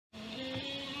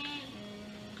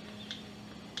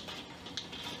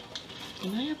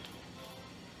Am I up?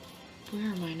 Where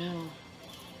am I now?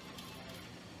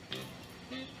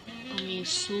 Let me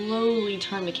slowly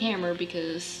turn the camera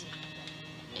because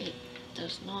it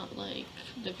does not like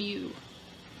the view.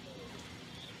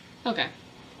 Okay.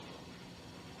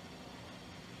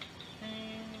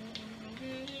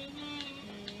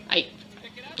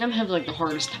 I'm having like the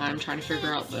hardest time trying to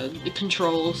figure out the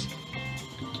controls.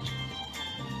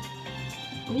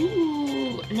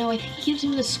 Ooh, no, I think he gives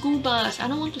me the school bus. I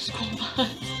don't want the school bus.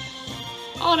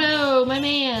 Otto, my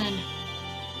man.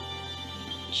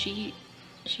 She's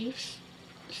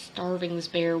starving this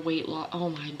bear weight loss. Oh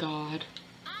my god.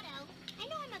 Otto, I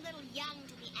know I'm a little young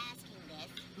to be asking this.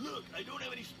 Look, I don't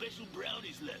have any special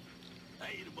brownies left. I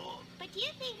ate them all. But do you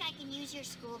think I can use your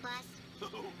school bus?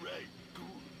 Oh, right. Cool.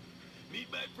 Meet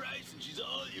my price and she's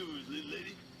all yours, little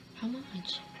lady. How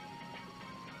much?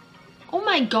 Oh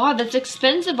my god, that's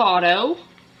expensive, Otto.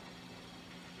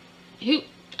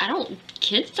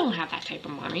 Kids don't have that type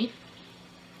of money.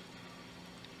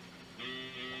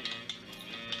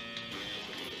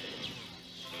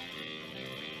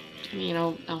 I mean,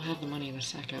 I'll have the money in a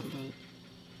second, but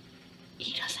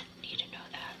he doesn't need to know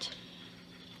that.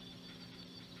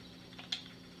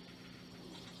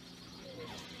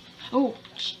 Oh.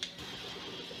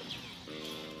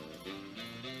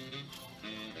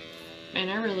 Man,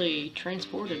 I really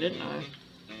transported, didn't I?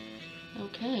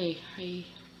 Okay, I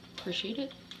appreciate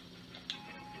it.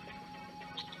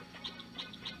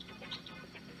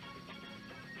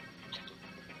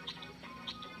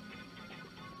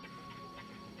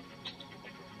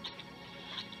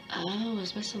 Oh, I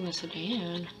was missing the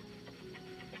sedan.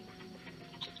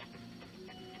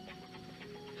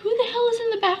 Who the hell is in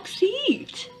the back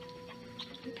seat?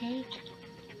 Okay.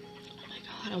 Oh my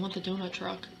god, I want the donut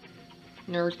truck.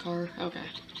 Nerd car, okay.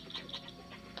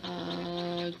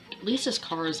 At least this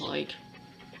car is like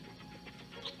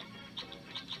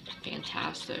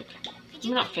fantastic.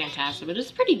 Not fantastic, but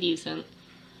it's pretty decent.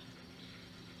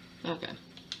 Okay.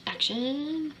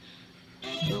 Action.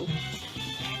 Go.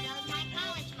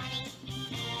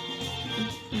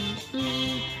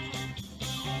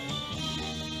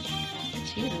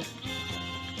 It's here.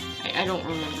 I don't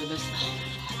remember this. Oh my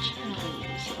gosh, I don't remember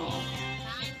this at all.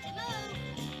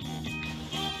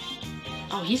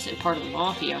 Oh, he's a part of the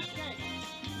mafia.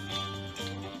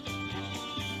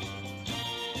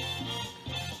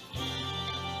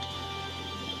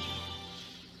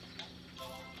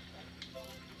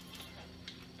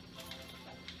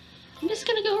 I'm just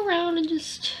gonna go around and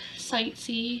just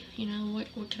sightsee, you know,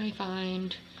 what can I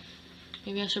find?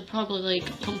 Maybe I should probably,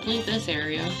 like, complete this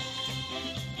area.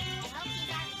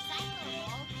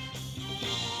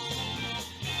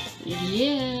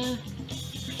 Yeah.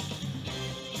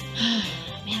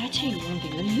 Man, I tell you one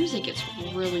thing, the music gets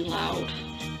really loud.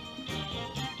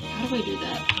 How do I do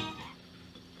that?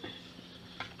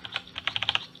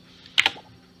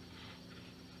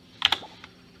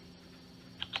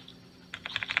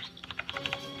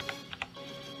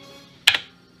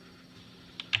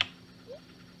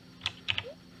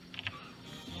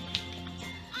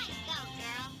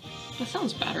 That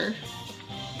sounds better.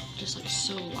 Just like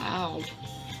so loud.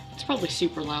 It's probably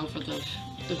super loud for the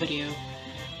video.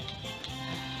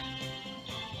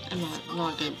 I'm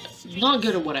not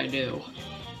good at what I do.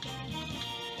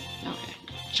 Okay,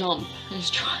 jump is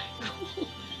triangle.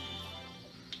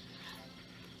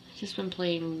 I've just been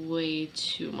playing way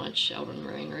too much Elden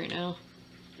Ring right now.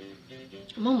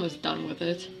 I'm almost done with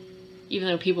it, even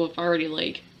though people have already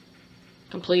like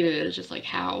completed it. It's just like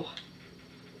how.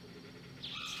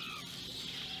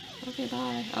 Okay,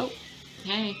 bye. Oh,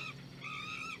 hey.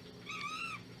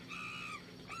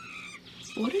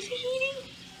 What is he eating?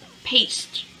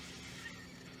 Paste.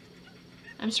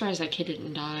 I'm surprised that kid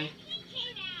didn't die.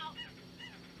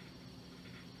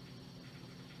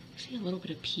 See, a little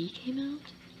bit of pee came out.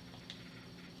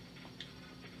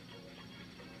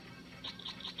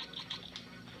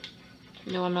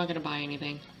 No, I'm not gonna buy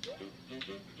anything.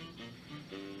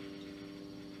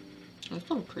 That's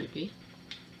a little creepy.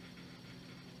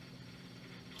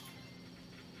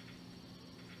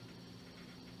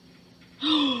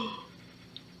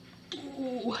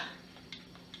 Ooh.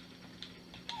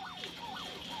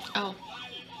 Oh.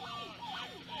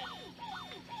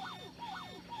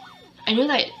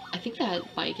 I think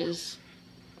that bike is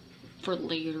for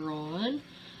later on.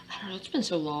 I don't know, it's been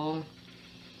so long.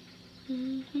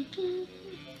 Keep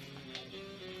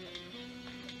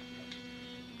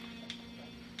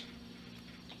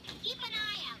an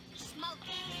eye out for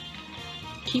smoking.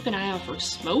 Keep an eye out for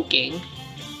smoking?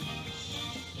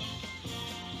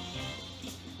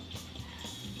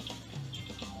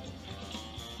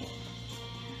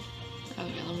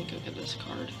 Okay, let me go get this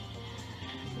card.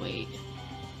 Wait.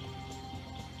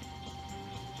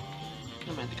 I'm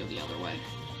gonna have to go the other way.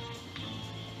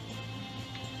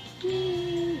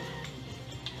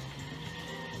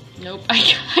 Nope, I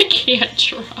can't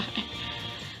try.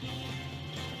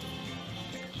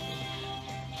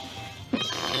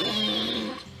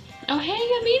 Oh hey,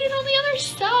 I made it on the other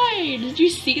side! Did you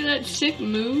see that sick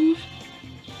move?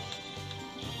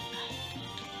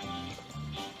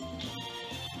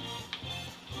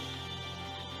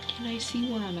 Can I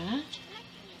see where I'm at?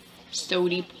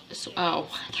 Sody. Oh,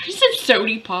 I thought you said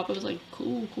Sody Pop. I was like,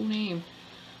 cool name.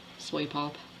 Sway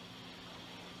Pop.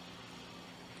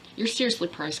 You're seriously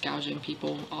price gouging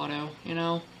people, Otto, you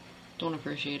know? Don't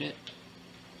appreciate it.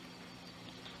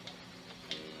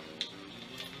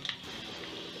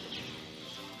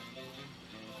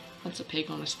 That's a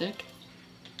pig on a stick.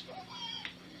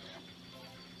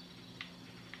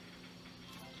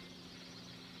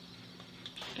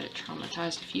 It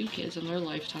traumatized a few kids in their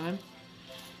lifetime.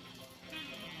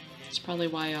 That's probably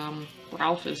why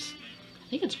Ralph is, I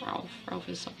think it's Ralph. Ralph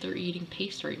is up there eating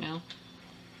paste right now.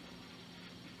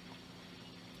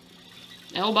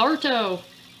 Alberto!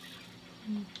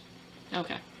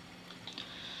 Okay.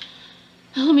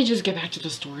 Let me just get back to the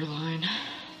storyline.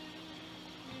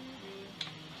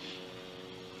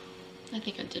 I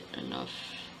think I did enough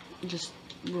just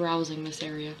browsing this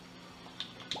area.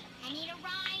 I need a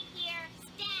ride here.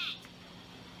 Stat.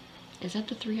 Is that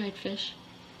the three-eyed fish?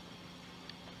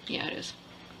 Yeah, it is.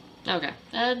 Okay,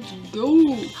 let's go!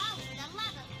 Oh, the love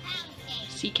of pound cake.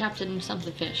 Sea Captain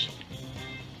something fish.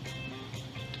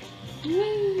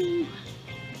 Woo!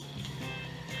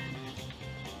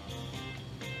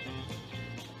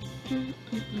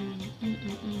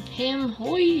 Ham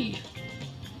hoy!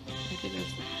 I think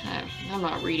that's, I'm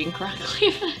not reading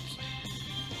correctly.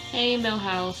 Hey,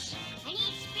 Milhouse. I need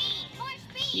speed. More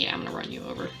speed. Yeah, I'm gonna run you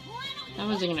over. I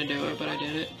wasn't gonna do it, but I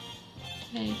did it.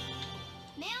 Hey.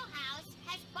 Milhouse,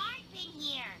 has Bart been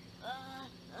here?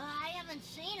 I haven't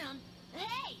seen him.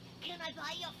 Hey, can I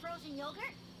buy you a frozen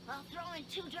yogurt? I'll throw in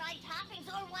 2 dry toppings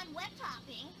or 1 wet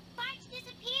topping. Bart's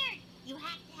disappeared. You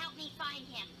have to help me find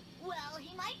him. Well,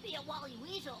 he might be at Wally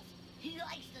Weasel's. He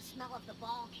likes the smell of the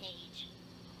ball cage.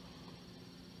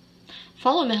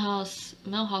 Follow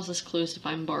Milhouse's clues to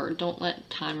find Bart. Don't let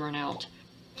time run out.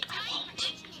 The time for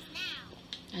action is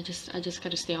now. I just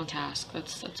gotta stay on task.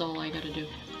 That's all I gotta do.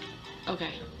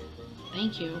 Okay.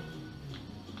 Thank you.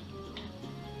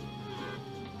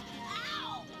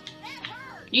 Ow! That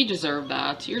hurt! You deserve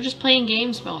that. You're just playing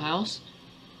games, Milhouse.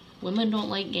 Women don't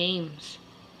like games.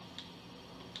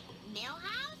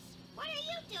 Milhouse? What are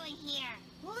you doing here?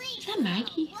 Is that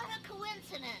Maggie? What a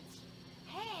coincidence.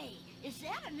 Hey, is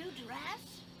that a new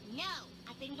dress? No,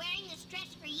 I've been wearing this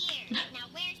dress for years. Now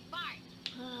where's Bart?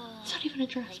 It's not even a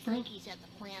dress, I bro. think he's at the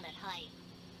plant at height.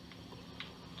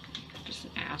 Just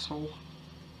an asshole.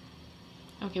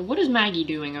 Okay, what is Maggie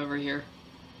doing over here?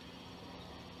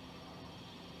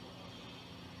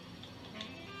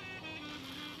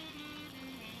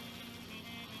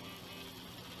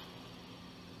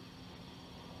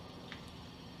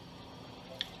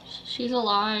 She's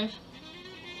alive.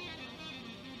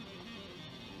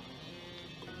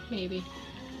 Maybe.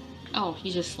 Oh,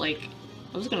 he's just like...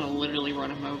 I was gonna literally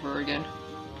run him over again.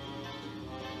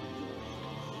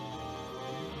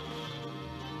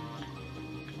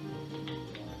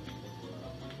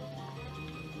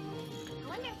 I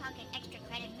wonder if I'll get extra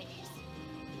credit for this.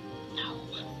 No.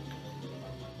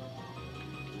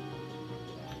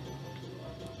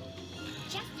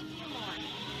 Just a few more.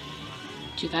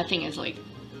 Dude, that thing is like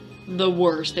the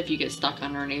worst if you get stuck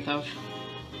underneath of.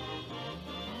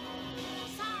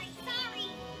 Sorry.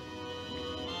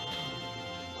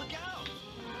 Look out!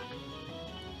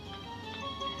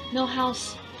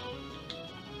 Milhouse,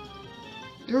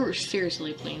 you're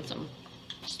seriously playing some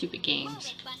stupid Move games.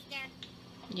 it, Buster.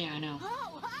 Yeah, I know.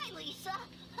 Oh, hi, Lisa.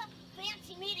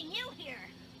 Fancy meeting you here.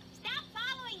 Stop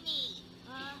following me.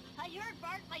 I heard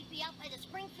Bart might be out by the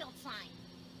Springfield sign.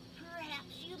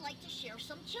 Perhaps you'd like to share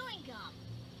some chewing gum.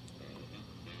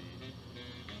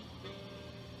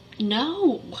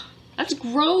 No! That's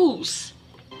gross!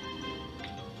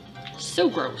 So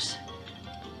gross.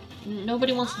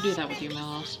 Nobody wants to do that with you,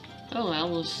 Milhouse. Oh, that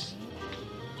was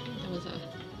a...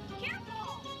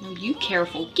 Careful! No, you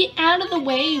careful. Get out of the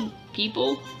way,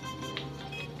 people.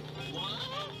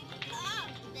 Oh,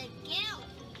 the guilt.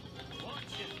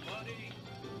 Watch it, buddy.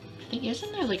 I think,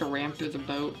 isn't there like a ramp through the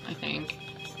boat, I think?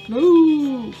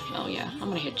 Move! Oh yeah, I'm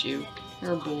gonna hit you.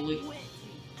 You're a bully. I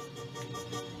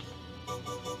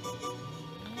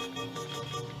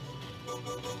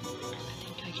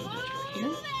think I can go through here.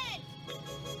 Move it!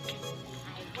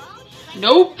 I won't let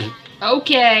Nope!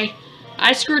 Okay.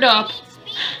 I screwed up.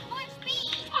 Speed, more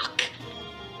speed. Fuck.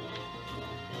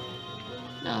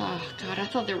 Oh, God, I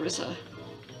thought there was a...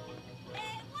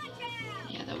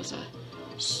 Yeah, that was a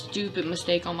stupid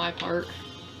mistake on my part.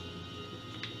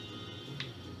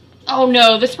 Oh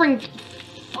no, the spring...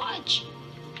 Fudge.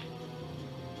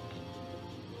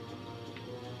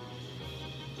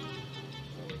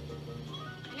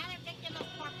 Another victim of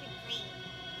corporate greed.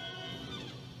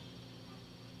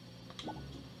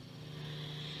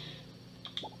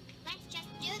 Let's just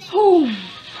do this. Ooh.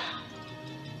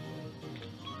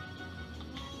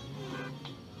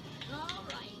 All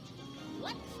right.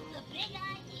 What's the big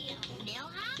idea,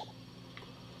 Milhouse?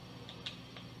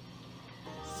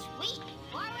 Sweet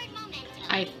forward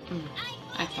momentum.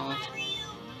 I thought. Cover you.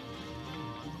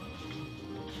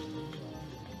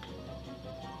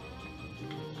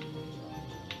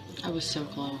 I was so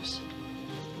close.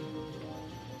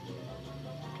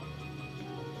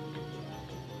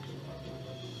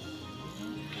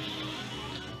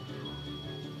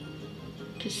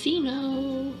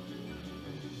 Casino.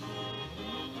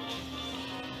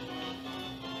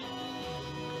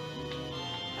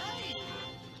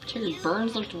 Terry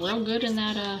Burns looked real good in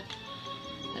that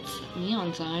that's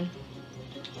neon sign.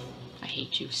 I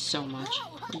hate you so much.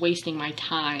 You're wasting my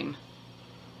time.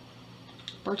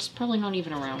 Bert's probably not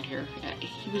even around here.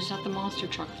 He was at the monster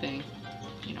truck thing.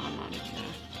 You know, I'm not even gonna.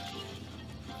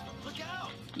 Look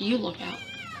out! You look out.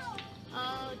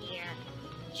 Oh dear.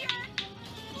 Jerk.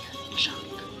 Chuck.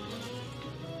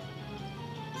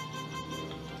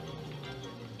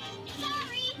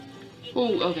 Sorry.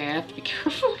 Oh, okay, I have to be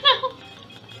careful now.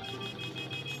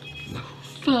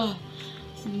 Move.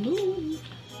 Move.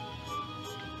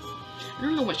 I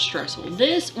don't know what's stressful.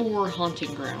 This or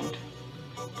Haunting Ground.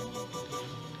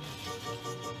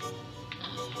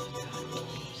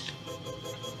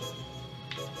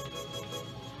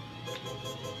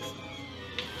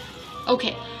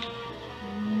 Okay.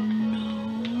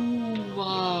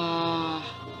 No.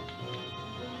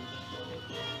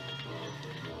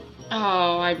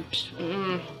 Oh, I'm. No!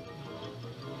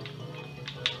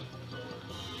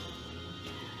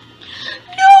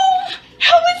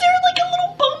 How is there like a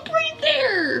little bump right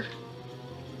there?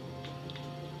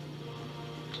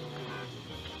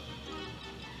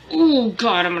 Oh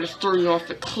God, I'm gonna throw you off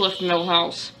the cliff,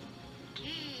 Milhouse.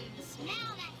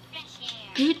 Smell that fresh air.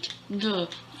 Get the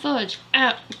fudge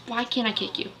out. Why can't I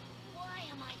kick you? Why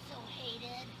am I so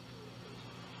hated?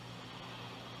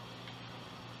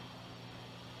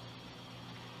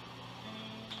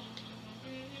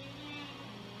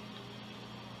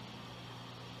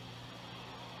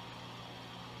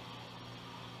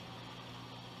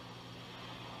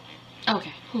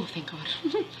 Okay. Oh, thank God.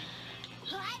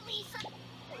 Hi, Lisa.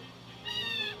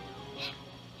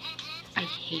 I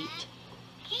hate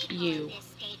People you. in this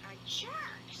state are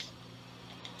jerks.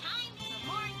 Time for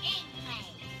more gameplay.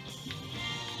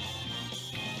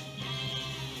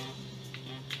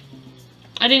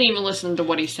 I didn't even listen to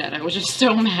what he said. I was just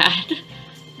so mad.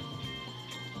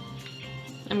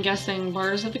 I'm guessing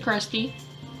Bart is at the Krusty.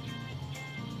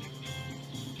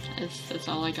 That's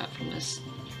all I got from this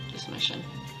mission.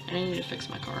 And I need to fix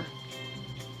my car.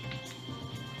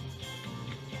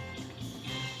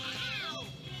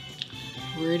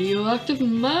 Radioactive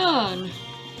man!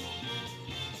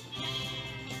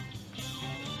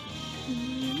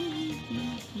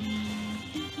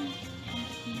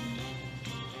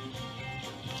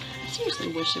 I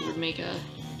seriously wish they would make a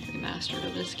remaster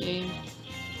of this game.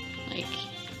 Like,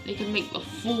 they could make a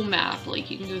full map,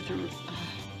 like you can go through,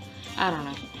 I don't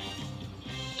know.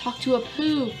 Talk to a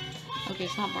poo! Okay,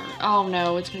 it's not Bart. Oh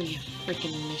no, it's gonna be a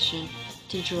freaking mission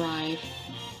to drive.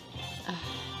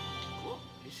 Oh,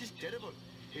 this is terrible.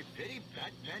 A very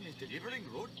bad man is delivering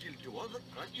roadkill to all the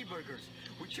Krusty Burgers,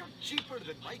 which are cheaper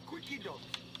than my quickie dogs.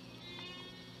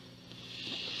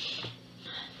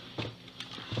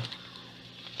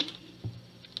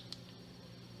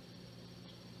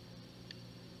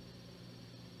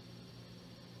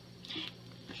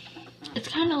 It's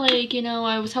kind of like, you know,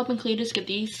 I was helping Cletus get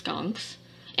these skunks,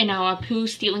 and now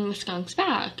Apu's stealing the skunks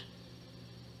back.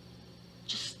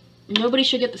 Just, nobody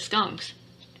should get the skunks.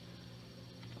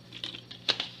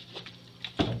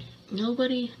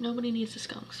 Nobody needs the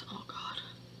skunks. Oh, God.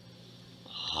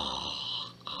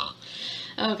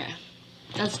 Okay,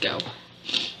 let's go.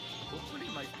 Hopefully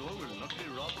my store will not be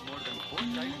robbed more than 4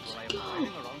 times while I am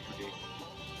riding around today.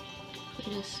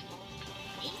 Cletus.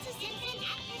 Lisa Simpson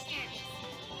at your service.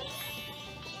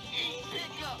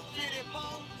 Pick up, city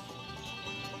folks!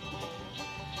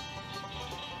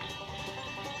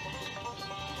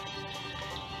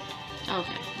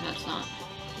 Okay, that's not.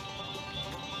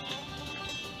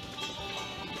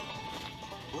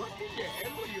 What in the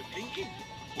hell were you thinking?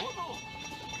 Mono!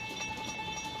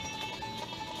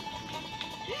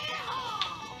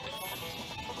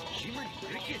 Human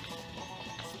crickets!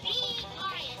 Speed,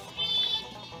 Mario, speed!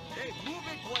 Hey, move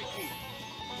it, Whitey!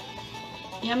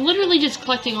 Yeah, I'm literally just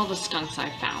collecting all the skunks I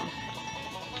found.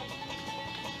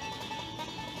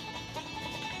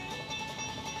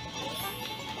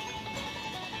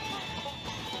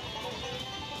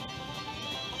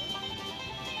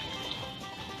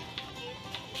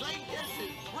 Claytus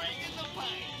is bringing the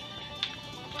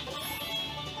pain!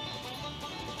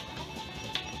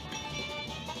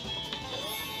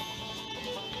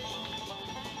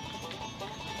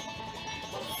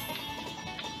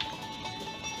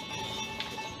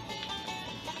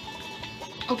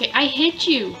 Okay, I hit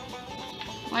you.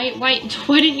 Why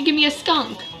didn't you give me a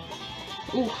skunk?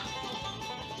 Ooh.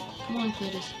 Come on,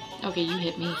 Cletus. Okay, you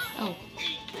hit me. Oh.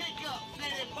 Pick up,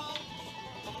 city folks!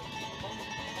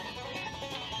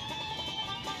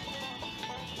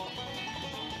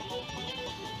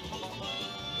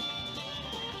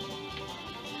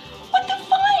 What the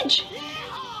fudge?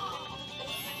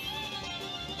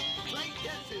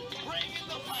 Claytus is bringing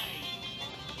the pain!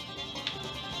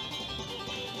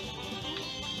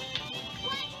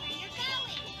 Watch where you're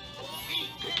going!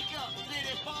 Pick up,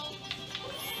 city folks!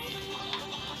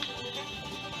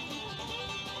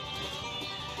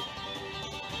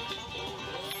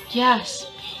 Yes.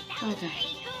 That was Okay.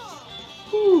 pretty cool.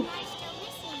 Whew. Bart's still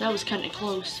missing. That was kind of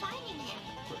close. Finding him.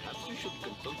 Perhaps you should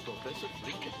consult Professor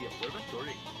Flink at the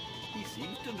observatory. He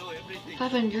seems to know everything.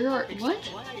 500 or what?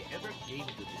 Except why I ever came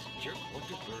to this jerk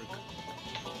Waterberg.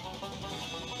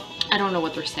 I don't know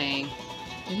what they're saying.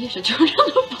 Maybe I should turn down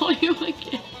the volume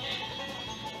again.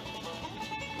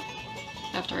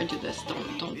 After I do this,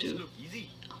 don't This do. look easy.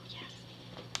 Oh yes.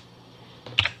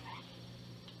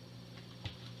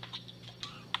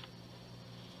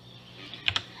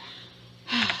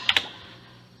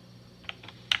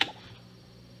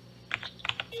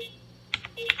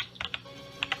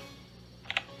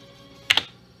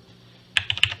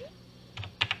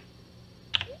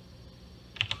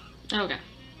 Okay.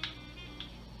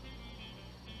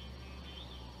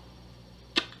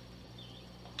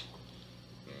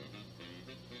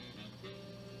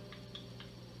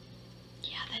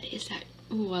 Yeah, that is that.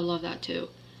 Ooh, I love that too.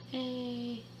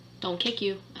 Hey, don't kick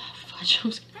you. Oh, fudge. I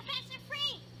was- Professor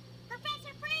Free!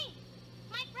 Professor Free!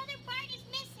 My brother Bart is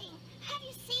missing. Have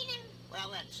you seen him? Well,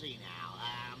 let's see now.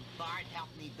 Bart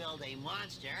helped me build a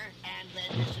monster and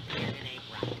then disappeared in a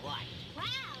bright light.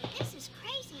 Wow, this is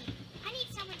crazy. I need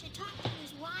someone to talk to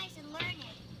who's wise and learned.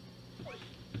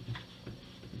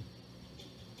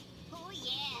 Oh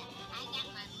yeah, I got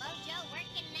my mojo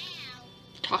working now.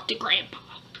 Talk to Grandpa.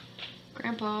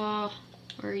 Grandpa,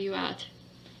 where are you at?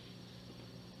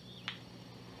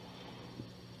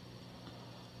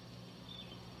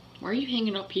 Why are you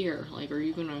hanging up here? Like, are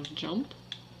you gonna jump?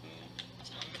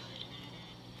 It's not good.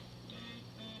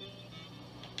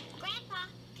 Grandpa,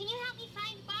 can you help me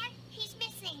find Bart? He's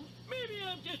missing. Maybe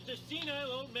I'm just a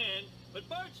senile old man, but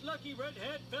Bart's lucky red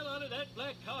hat fell out of that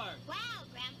black car. Wow,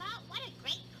 Grandpa, what a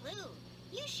great clue.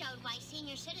 You showed why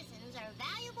senior citizens are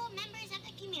valuable members of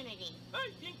the community. I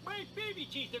think my baby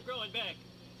teeth are growing back.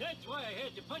 That's why I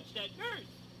had to punch that nurse.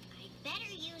 I better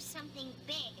use something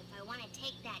big if I want to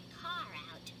take that car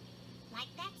out. Like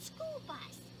that school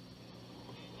bus.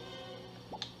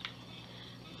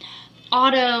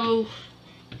 Otto!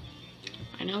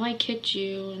 I know I kicked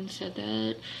you and said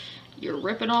that you're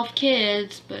ripping off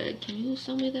kids, but can you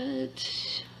sell me the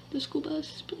school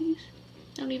bus, please?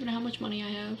 I don't even know how much money I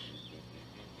have.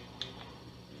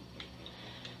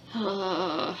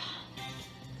 I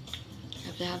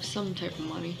have to have some type of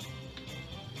money.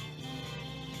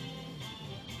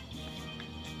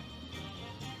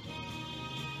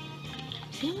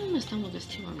 See, I'm almost done with this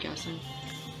too, I'm guessing.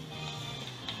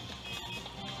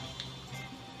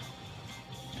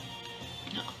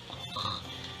 No.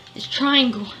 It's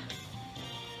triangle.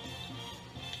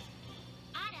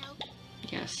 Otto,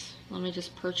 Yes, let me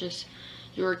just purchase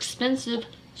your expensive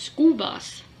school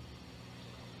bus.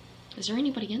 Is there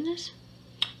anybody in this?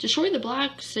 Destroy the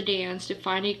black sedans to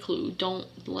find a clue. Don't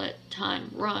let time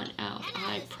run out.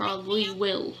 I probably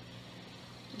will.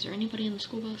 Is there anybody in the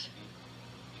school bus?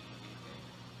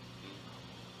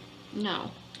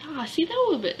 No. Ah, see,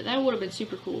 that would have been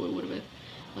super cool. It would have been.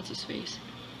 What's his face?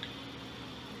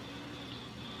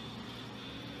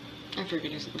 I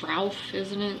forget his Ralph,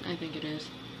 isn't it? I think it is.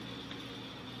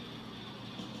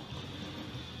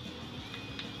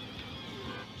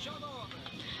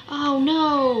 Oh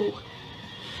no!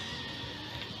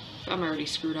 I'm already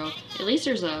screwed up. At least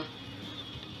there's a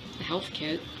health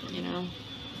kit, you know.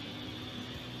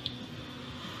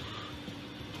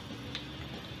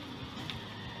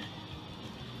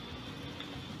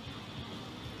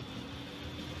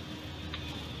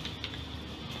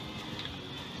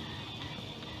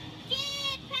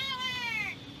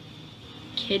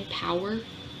 kid power?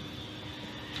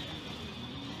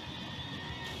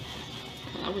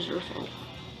 Oh, that was your fault.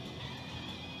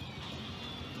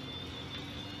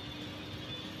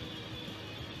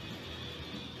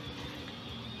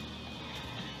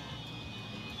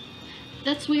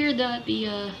 That's weird that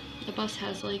the bus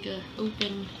has like a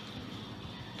open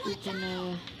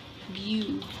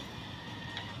view.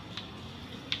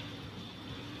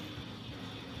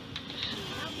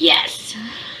 Yes!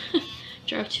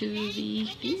 Drive to the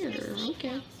theater.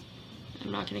 Okay.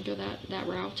 I'm not gonna go that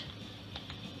route.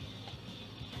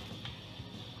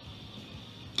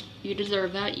 You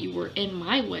deserve that. You were in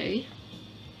my way.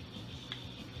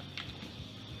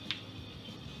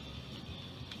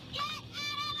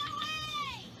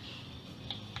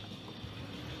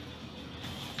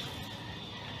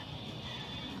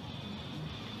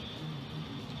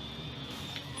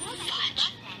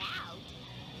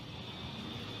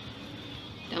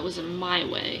 That was in my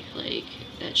way. Like,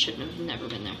 that shouldn't have never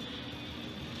been there.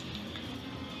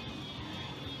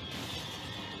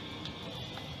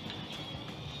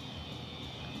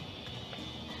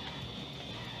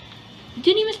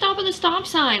 Didn't even stop at the stop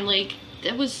sign. Like,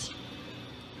 that was...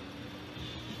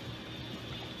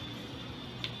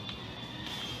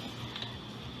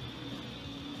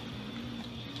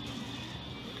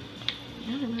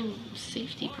 You're not a real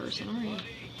safety person, are you?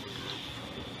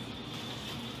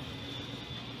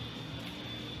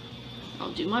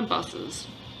 I'll do my buses.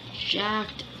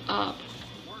 Jacked up.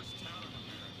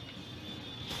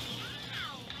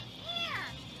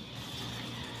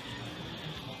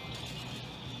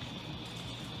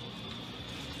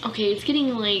 Okay, it's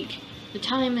getting like, the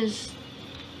time is...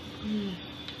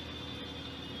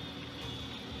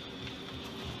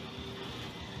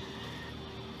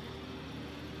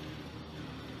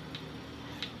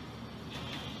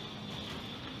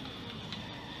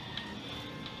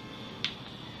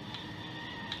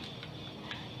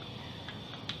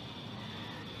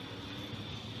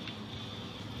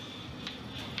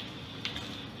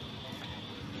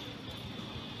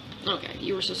 Okay,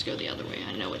 you were supposed to go the other way.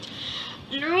 I know it.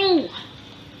 No!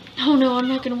 Oh no, I'm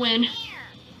not gonna win.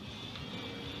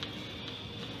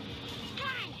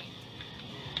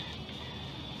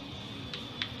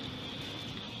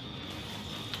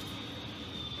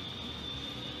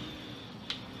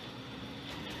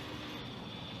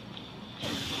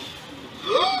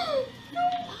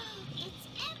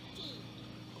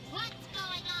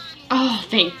 Oh,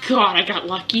 thank God I got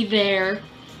lucky there.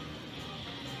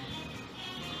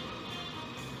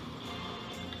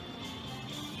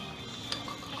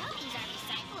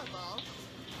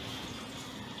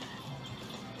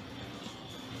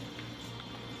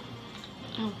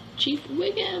 Oh, Chief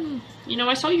Wiggum. You know,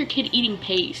 I saw your kid eating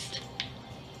paste.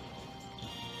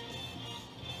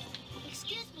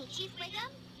 Excuse me, Chief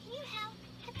Wiggum? Can you help?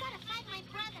 I've got to find my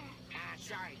brother.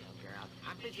 Sorry, little girl.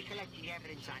 I'm busy collecting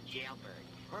evidence on Jailbird.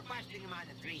 We're busting him on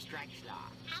the 3 strikes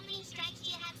law. How many strikes do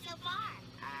you have so far?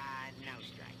 No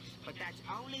strikes. But that's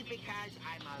only because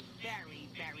I'm a very,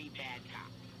 very bad cop.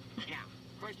 Now,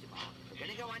 first of all, if we're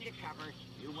gonna go undercover,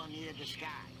 you will need a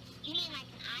disguise. You mean like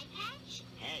an eye patch?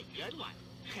 Hey, good one.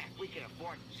 If we could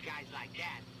afford a disguise like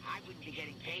that, I wouldn't be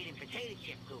getting paid in potato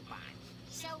chip coupons.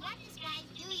 So what disguise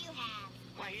do you have?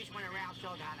 Well, here's one of Ralph's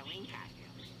old Halloween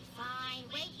costumes. Fine,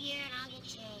 wait here and I'll get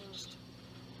changed.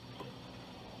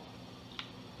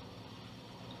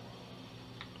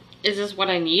 Is this what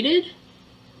I needed?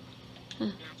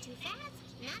 Not too fast,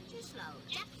 not too slow,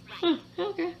 just right.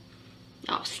 Okay.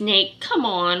 Oh, Snake, come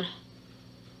on.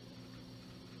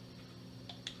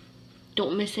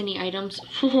 Don't miss any items.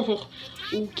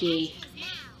 Okay.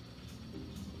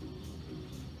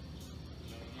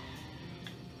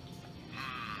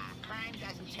 Crime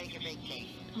doesn't take a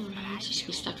vacation. Oh no, it's just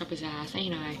be stuck up his ass,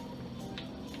 ain't I?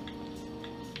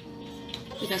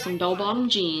 We got some bell-bottom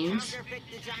jeans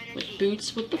with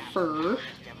boots with the fur.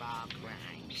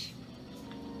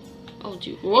 Oh,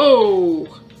 dude. Whoa!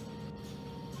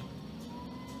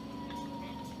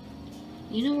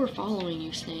 You know we're following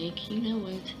you, Snake. You know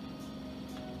it.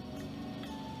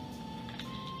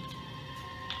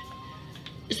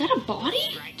 Is that a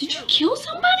body? Did you kill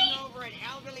somebody? Over an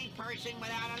elderly person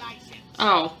without a license.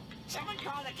 Oh. Someone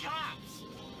call the cops.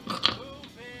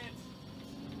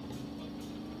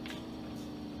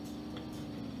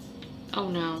 Oh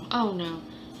no. Oh no.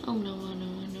 Oh no, oh no,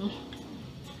 oh no.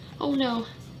 Oh no.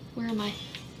 Where am I?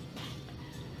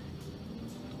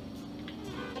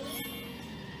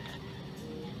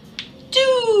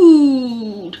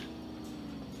 Dude!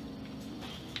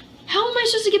 How am I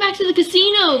supposed to get back to the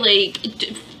casino? Like,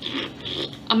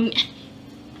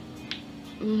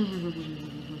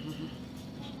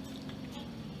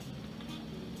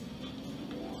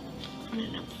 I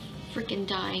ended up freaking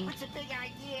dying. What's a big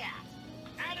idea?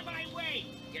 Out of my way,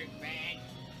 dirtbag.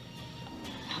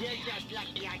 You're just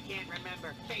lucky I can't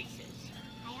remember faces.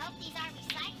 I hope these are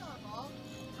recyclable.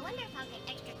 I wonder if I'll get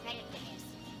extra credit for this.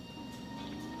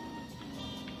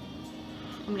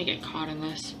 I'm gonna get caught in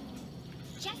this.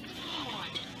 Just a few more.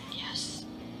 Yes.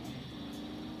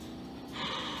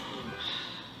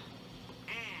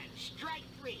 And strike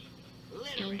 3.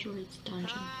 Literally. Android's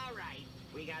dungeon. All right.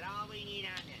 We got all we need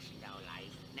on this,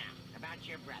 lowlife. Now, about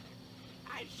your brother.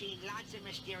 I've seen lots of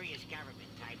mysterious government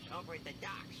types over at the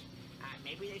docks.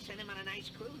 Maybe they sent him on a nice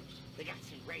cruise. They got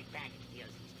some great package deals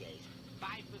these days. 5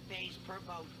 buffets per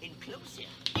boat inclusive.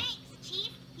 Thanks,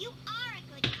 Chief. You are a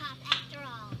good cop after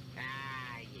all.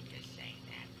 You're just saying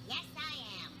that. Yes, I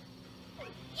am.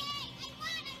 Yay! I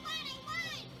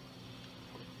won!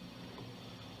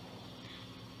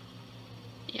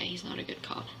 Yeah, he's not a good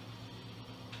cop.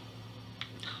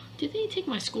 Did they take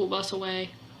my school bus away?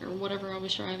 Or whatever I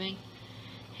was driving?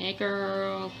 Hey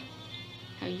girl.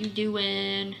 How you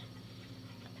doing?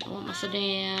 I want my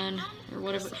sedan. Or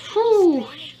whatever. Whew!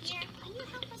 Here, can you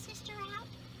help a sister out?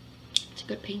 It's a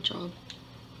good paint job.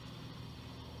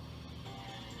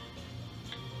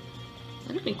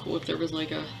 That'd have been cool if there was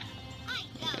like a I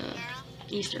go, girl.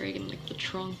 Easter egg in like the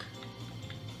trunk.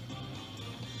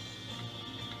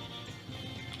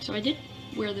 So I did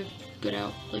wear the good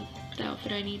like the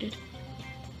outfit I needed.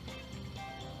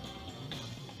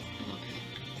 Okay.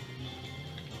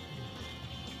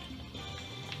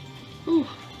 Ooh.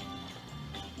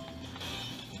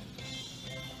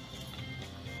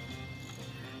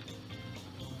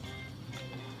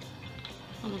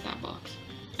 I want that box.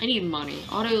 I need money.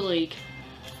 Auto like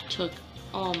took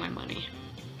all my money.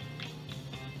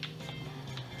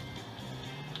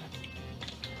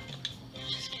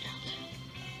 Just get out.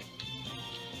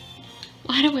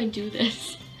 Why do I do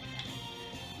this?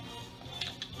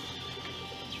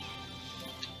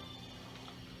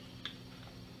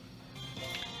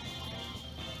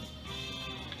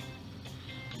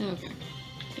 Okay.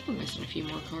 I think I'm missing a few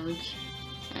more cards.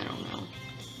 I don't know.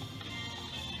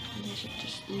 Maybe I should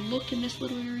just look in this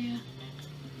little area.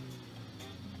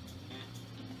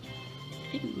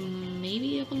 I think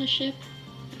maybe up on the ship.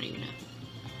 I don't even know.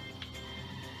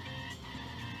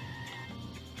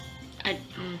 I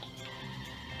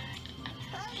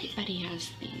bet he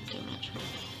has the donut shop.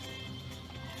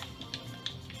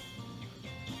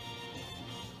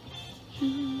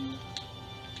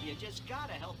 You just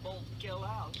gotta help old Gil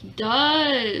out. He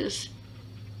does.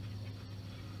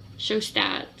 Show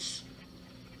stats.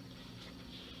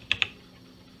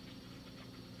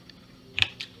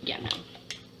 Yeah, no.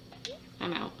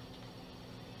 I'm out.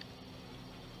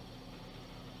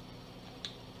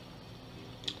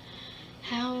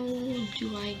 How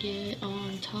do I get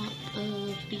on top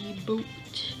of the boat?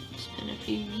 It's been a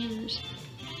few years.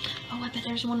 Oh, I bet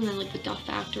there's one in like the Duff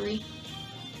Factory.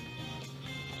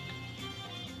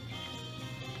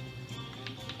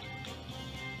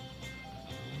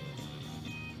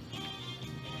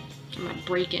 I'm gonna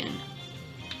break in.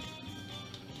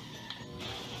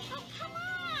 Oh, come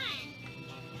on!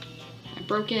 I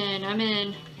broke in. I'm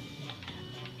in.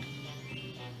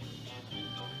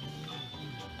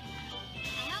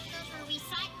 I hope those were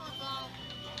recyclable.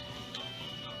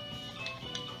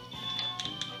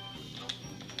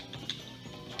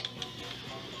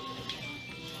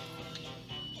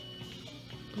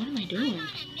 What am I doing? I'm on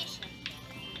a mission.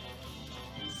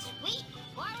 Sweet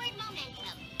forward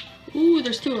momentum. Ooh,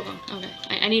 there's two of them. Okay,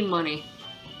 I need money.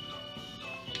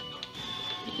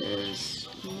 Because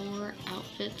more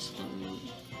outfits than...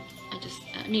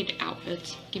 I need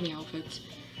outfits. Give me outfits.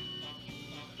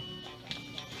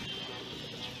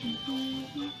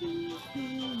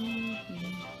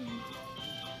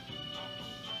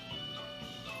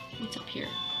 What's up here?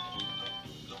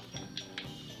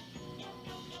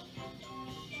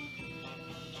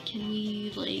 Can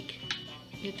we, like,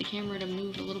 get the camera to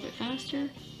move a little bit faster?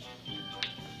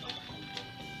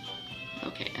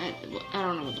 Okay, I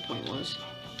don't know what the point was.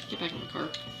 Get back in the car.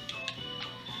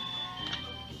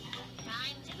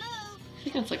 Time to move. I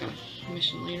think that's like a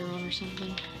mission later on or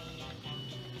something.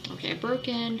 Okay, I broke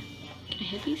in. Can I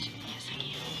hit these? Yes, I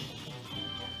can.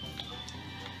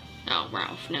 Oh,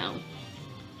 Ralph, no.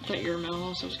 I thought you were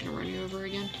Milhouse, so I was gonna run you over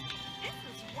again. This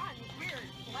is one weird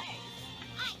place.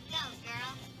 I go,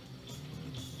 girl.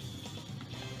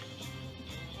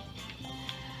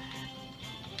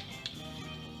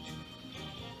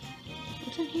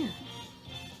 What's in here?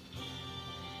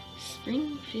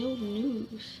 Springfield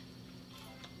News.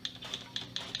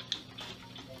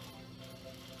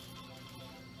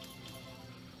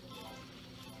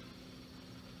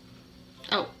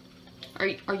 Oh,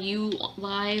 Are you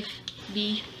live,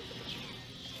 B?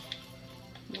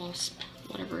 Wasp,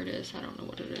 whatever it is. I don't know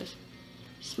what it is.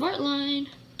 Smartline.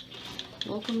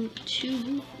 Welcome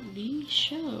to the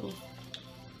show.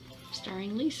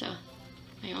 Starring Lisa.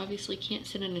 I obviously can't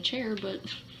sit in a chair, but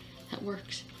that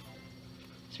works.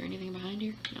 Is there anything behind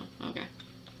here? No. Okay.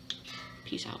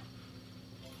 Peace out.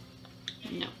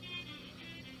 No.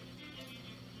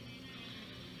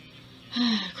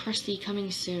 Krusty coming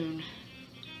soon.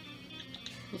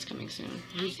 What's coming soon?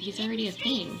 He's already a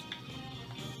thing.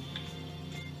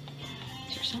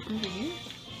 Is there something over here?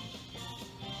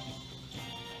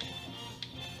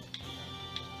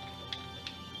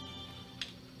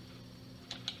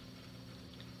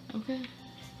 Okay.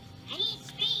 I need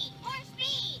speed! More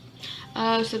speed!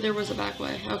 Oh, so there was a back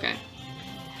way. Okay.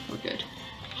 We're good.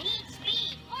 I need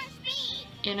speed! More speed!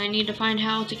 And I need to find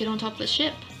how to get on top of the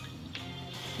ship.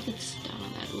 I think it's down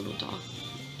on that little dock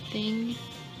thing.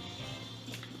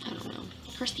 I don't know.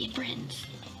 Krusty and Friends.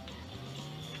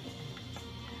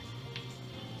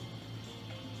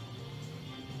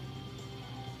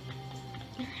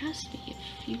 There has to be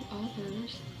a few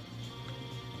others.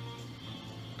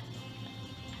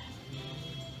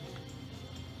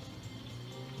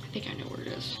 I think I know where it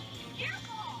is.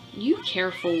 You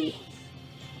careful.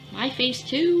 My face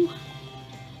too.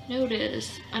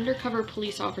 Notice. Undercover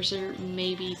police officer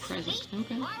may be present.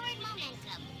 Okay. Forward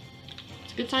momentum.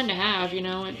 It's a good sign to have, you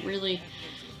know. It really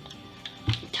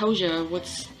tells you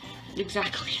what's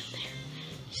exactly in there.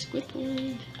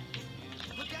 Squidward.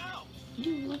 Look out!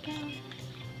 You look out.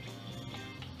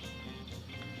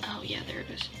 Oh yeah, there it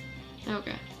is.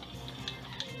 Okay.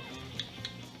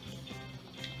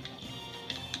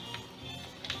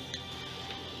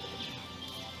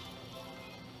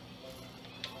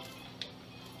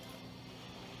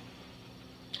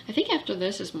 I think after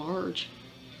this is Marge.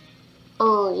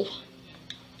 Earl.